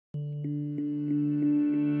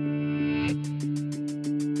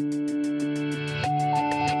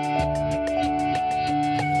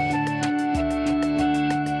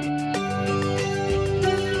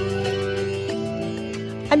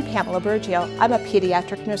Pamela Burgio. I'm a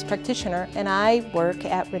pediatric nurse practitioner and I work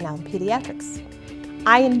at Renowned Pediatrics.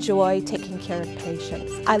 I enjoy taking care of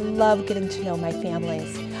patients. I love getting to know my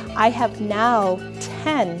families. I have now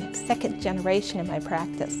 10 second generation in my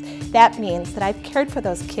practice. That means that I've cared for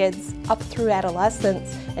those kids up through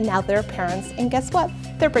adolescence and now they're parents, and guess what?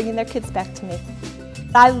 They're bringing their kids back to me.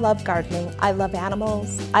 I love gardening, I love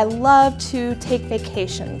animals, I love to take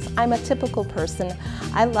vacations. I'm a typical person.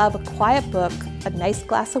 I love a quiet book, a nice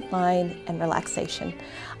glass of wine, and relaxation.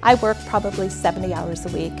 I work probably 70 hours a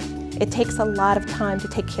week. It takes a lot of time to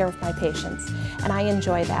take care of my patients, and I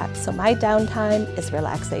enjoy that. So my downtime is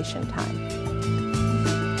relaxation time.